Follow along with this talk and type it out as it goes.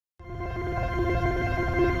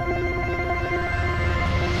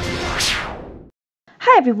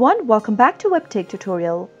Hi everyone, welcome back to Webtech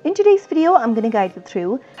Tutorial. In today's video, I'm going to guide you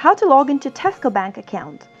through how to log into Tesco Bank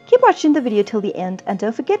account. Keep watching the video till the end and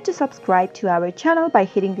don't forget to subscribe to our channel by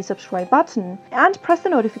hitting the subscribe button and press the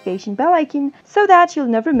notification bell icon so that you'll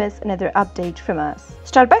never miss another update from us.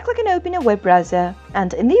 Start by clicking open a web browser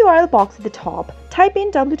and in the URL box at the top, type in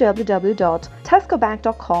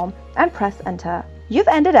www.tescobank.com and press enter. You've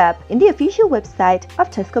ended up in the official website of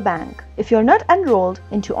Tesco Bank. If you're not enrolled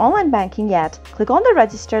into online banking yet, click on the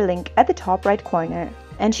register link at the top right corner.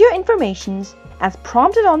 Enter your information as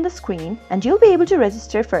prompted on the screen and you'll be able to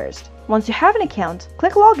register first. Once you have an account,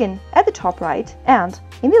 click login at the top right and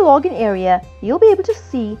in the login area, you'll be able to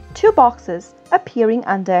see two boxes appearing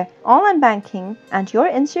under online banking and your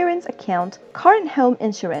insurance account, current home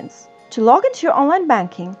insurance. To log into your online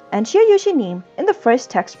banking, enter your username in the first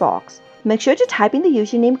text box. Make sure to type in the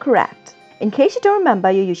username correct. In case you don't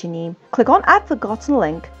remember your username, click on Add Forgotten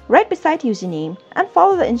link right beside username and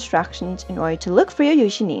follow the instructions in order to look for your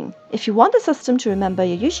username. If you want the system to remember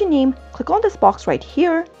your username, click on this box right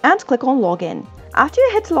here and click on Login. After you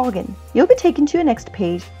hit Login, you'll be taken to a next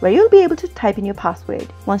page where you'll be able to type in your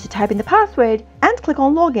password. Once you type in the password and click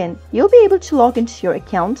on Login, you'll be able to log into your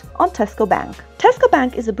account on Tesco Bank. Tesco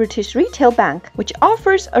Bank is a British retail bank which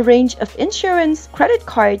offers a range of insurance, credit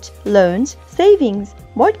cards, loans, savings,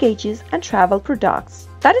 mortgages and travel products.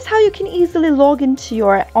 That is how you can easily log into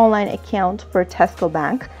your online account for Tesco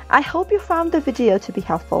Bank. I hope you found the video to be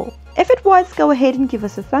helpful. If it was, go ahead and give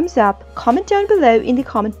us a thumbs up. Comment down below in the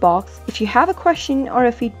comment box if you have a question or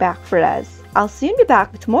a feedback for us. I'll soon be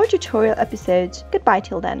back with more tutorial episodes. Goodbye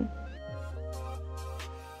till then.